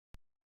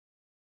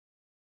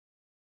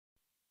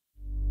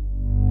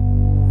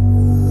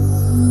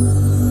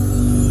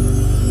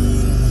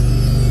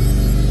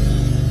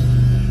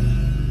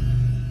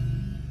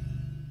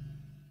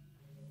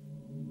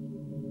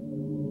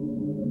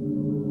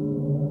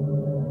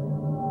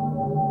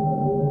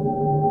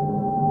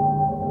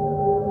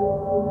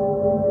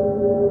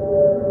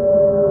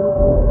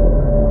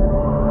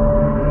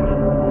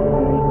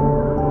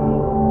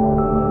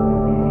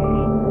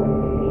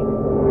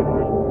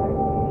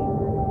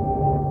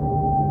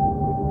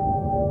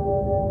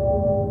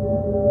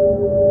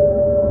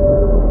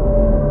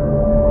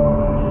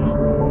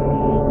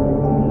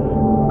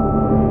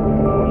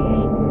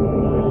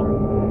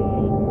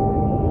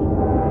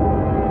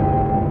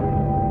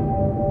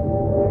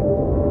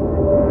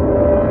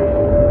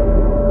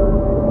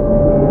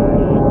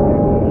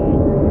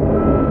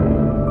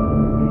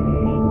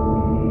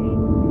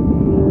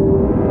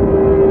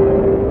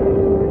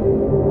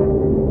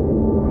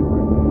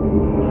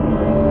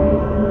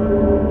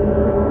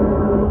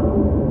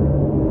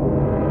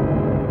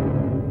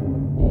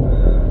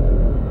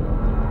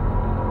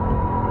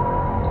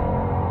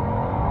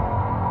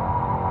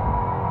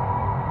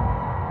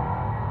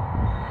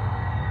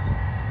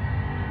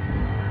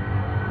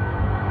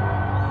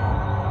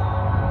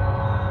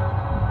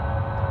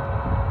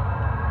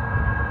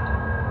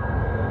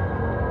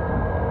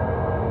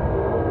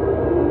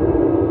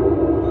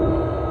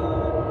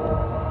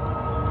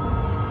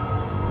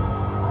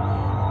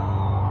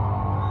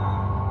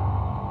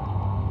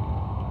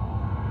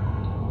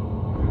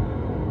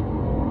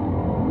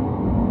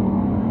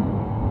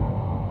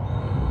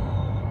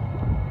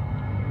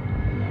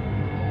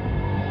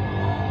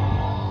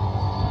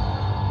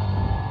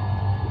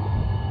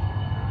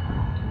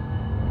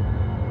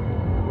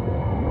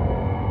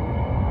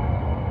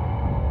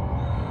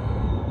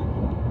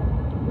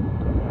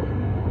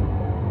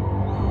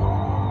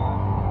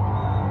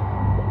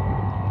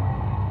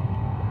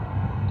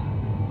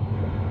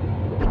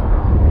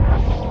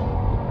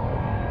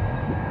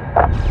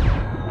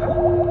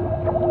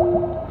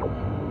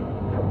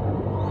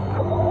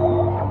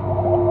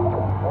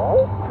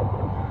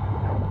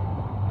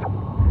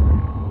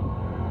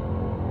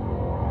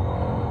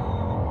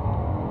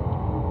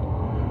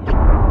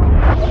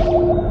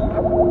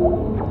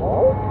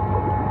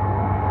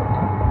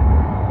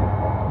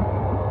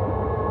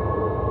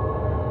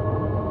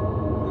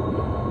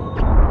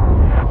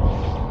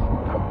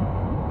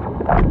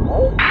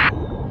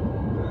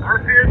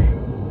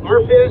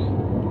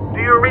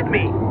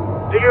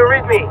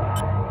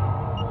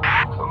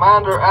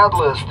Commander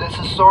Atlas, this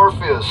is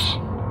Orpheus.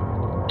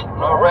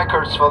 No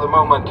records for the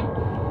moment.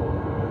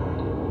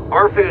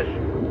 Orpheus,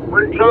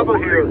 we're in trouble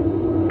here.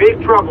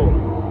 Big trouble.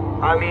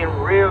 I mean,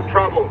 real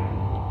trouble.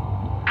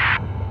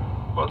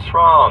 What's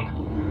wrong?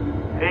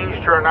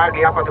 Things turn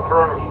ugly up at the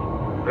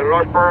Kronos. The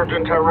lost birds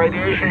into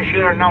radiation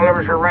shield now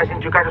levels are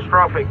rising to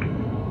catastrophic.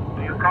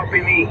 Do you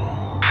copy me?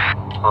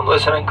 I'm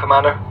listening,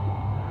 Commander.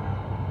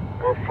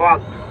 We're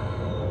fucked.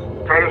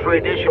 Titus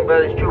radiation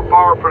belt is too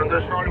powerful and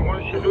there's only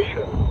one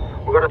solution.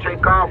 We gotta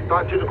take off,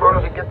 down to the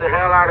Kronos and get the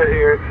hell out of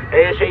here,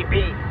 ASAP.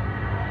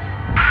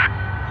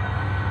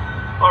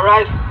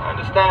 Alright, I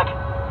understand.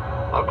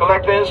 I'll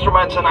collect the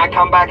instruments and I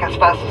come back as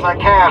fast as I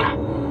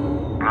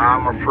can.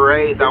 I'm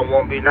afraid that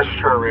won't be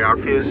necessary,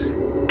 Orpheus.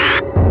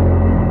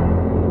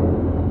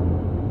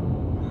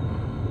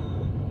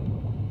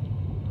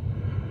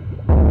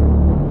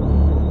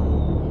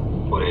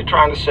 What are you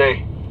trying to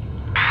say?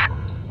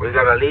 We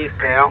gotta leave,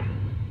 pal.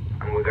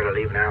 And we gotta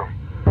leave now.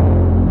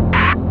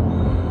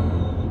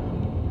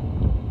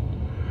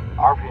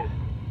 Orpheus,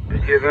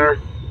 is he there?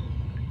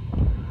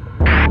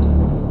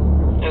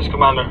 Yes,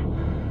 Commander.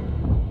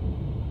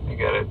 I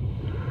get it.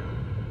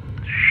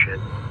 Shit.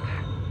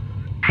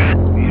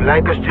 Would you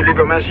like us to leave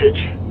a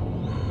message?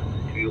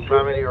 To your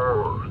family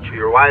or to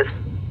your wife?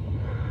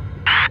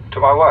 To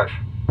my wife.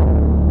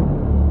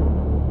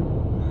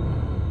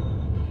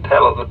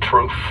 Tell her the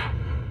truth.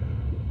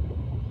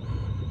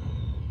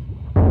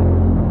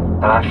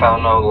 That I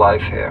found no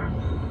life here.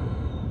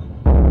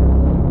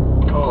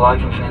 No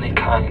life of any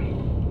kind.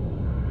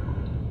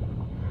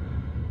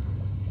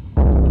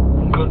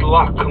 Good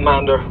luck,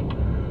 Commander.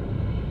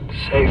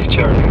 Safe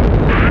journey.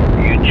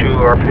 You too,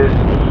 Orpheus.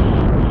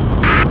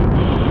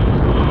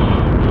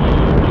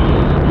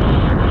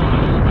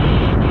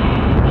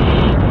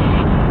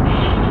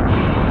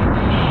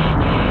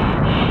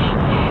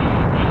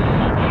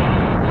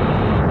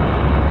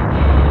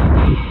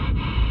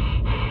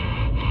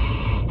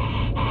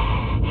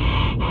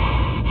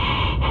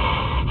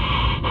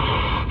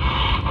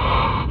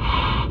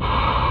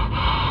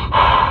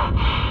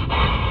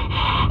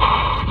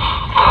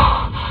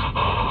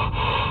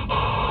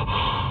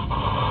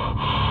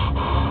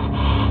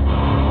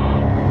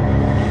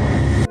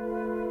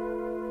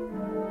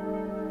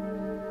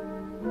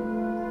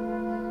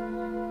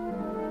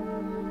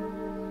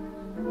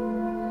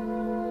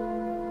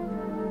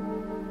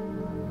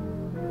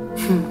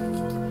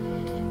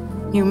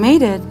 You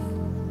made it.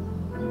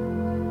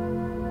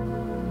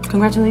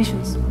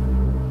 Congratulations.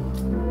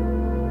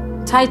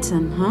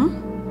 Titan, huh?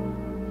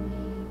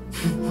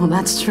 Well,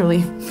 that's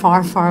truly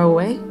far, far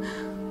away.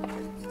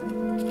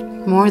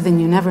 More than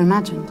you never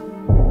imagined.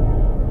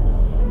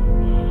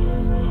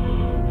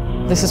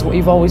 This is what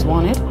you've always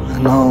wanted?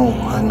 I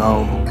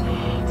know.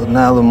 But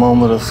now the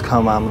moment has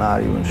come, I'm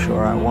not even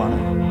sure I want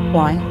it.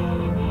 Why?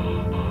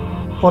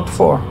 What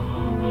for?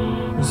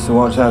 Just to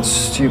watch that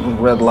stupid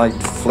red light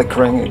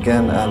flickering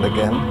again and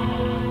again.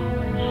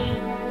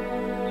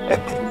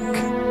 Epic.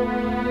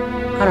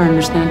 I don't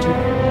understand you.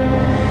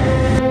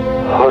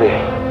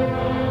 Howdy.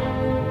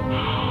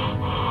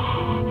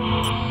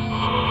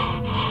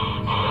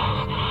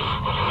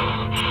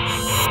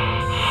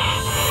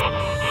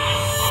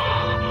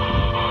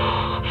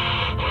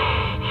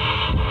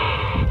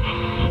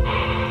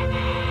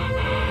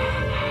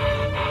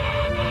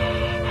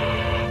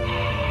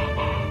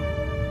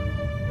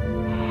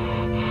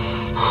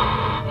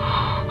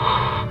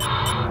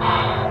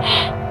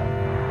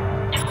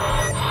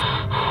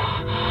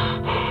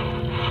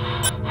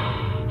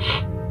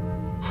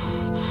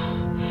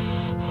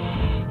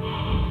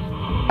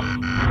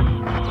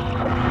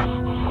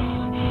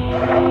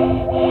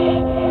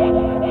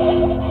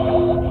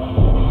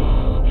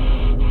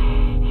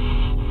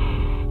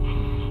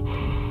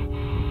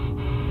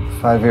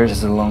 5 years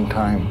is a long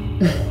time.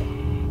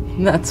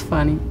 That's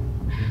funny.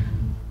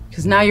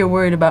 Because now you're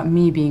worried about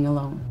me being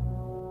alone.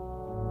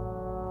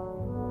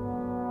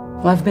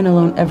 Well, I've been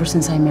alone ever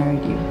since I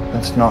married you.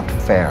 That's not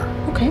fair.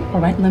 Okay, all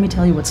right, let me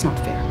tell you what's not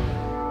fair.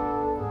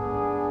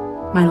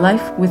 My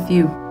life with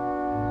you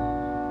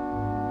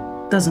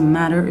doesn't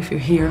matter if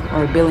you're here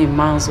or a billion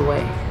miles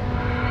away.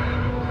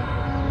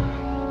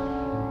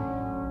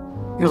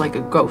 You're like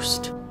a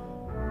ghost.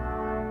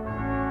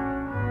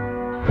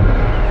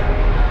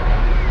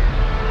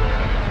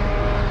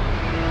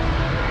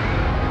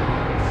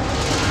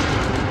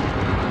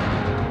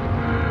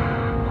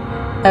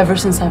 Ever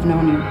since I've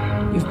known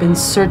you, you've been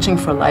searching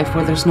for life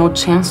where there's no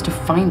chance to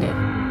find it.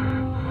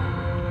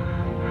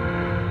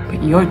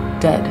 But you're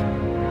dead.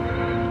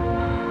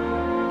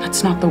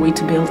 That's not the way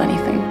to build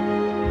anything.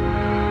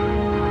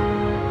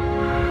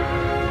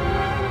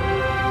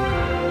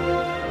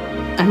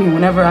 I mean,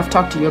 whenever I've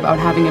talked to you about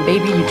having a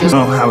baby, you just...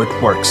 know how it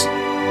works.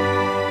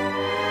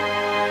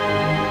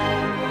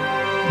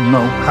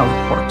 Know how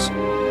it works.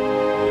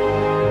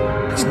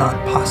 It's not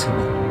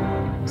possible.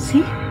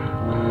 See?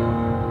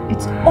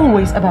 It's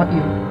always about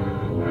you.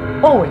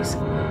 Always.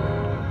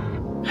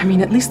 I mean,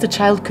 at least the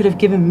child could have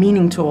given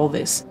meaning to all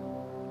this.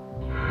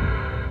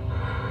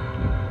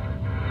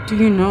 Do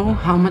you know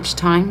how much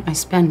time I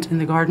spent in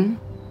the garden?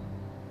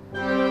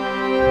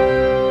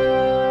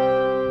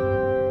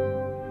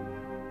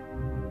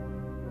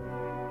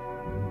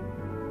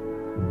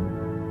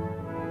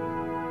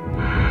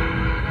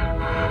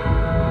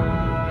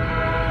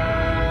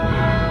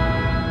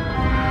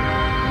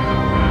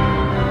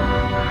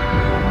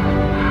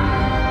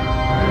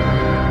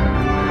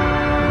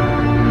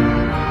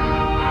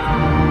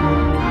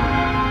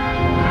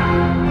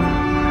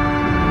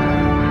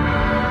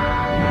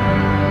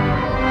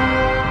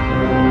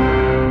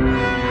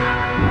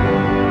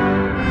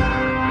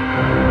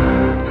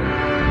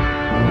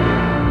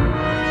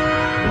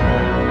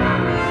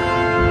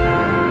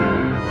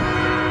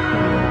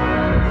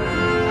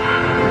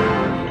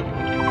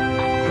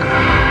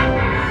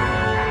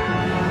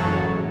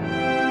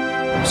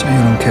 So you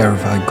don't care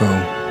if I go?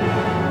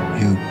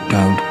 You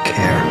don't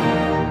care?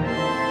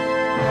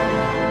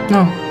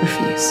 No,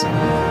 refuse.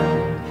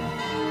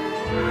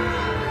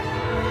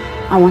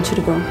 I want you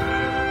to go.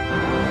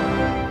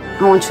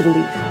 I want you to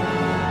leave.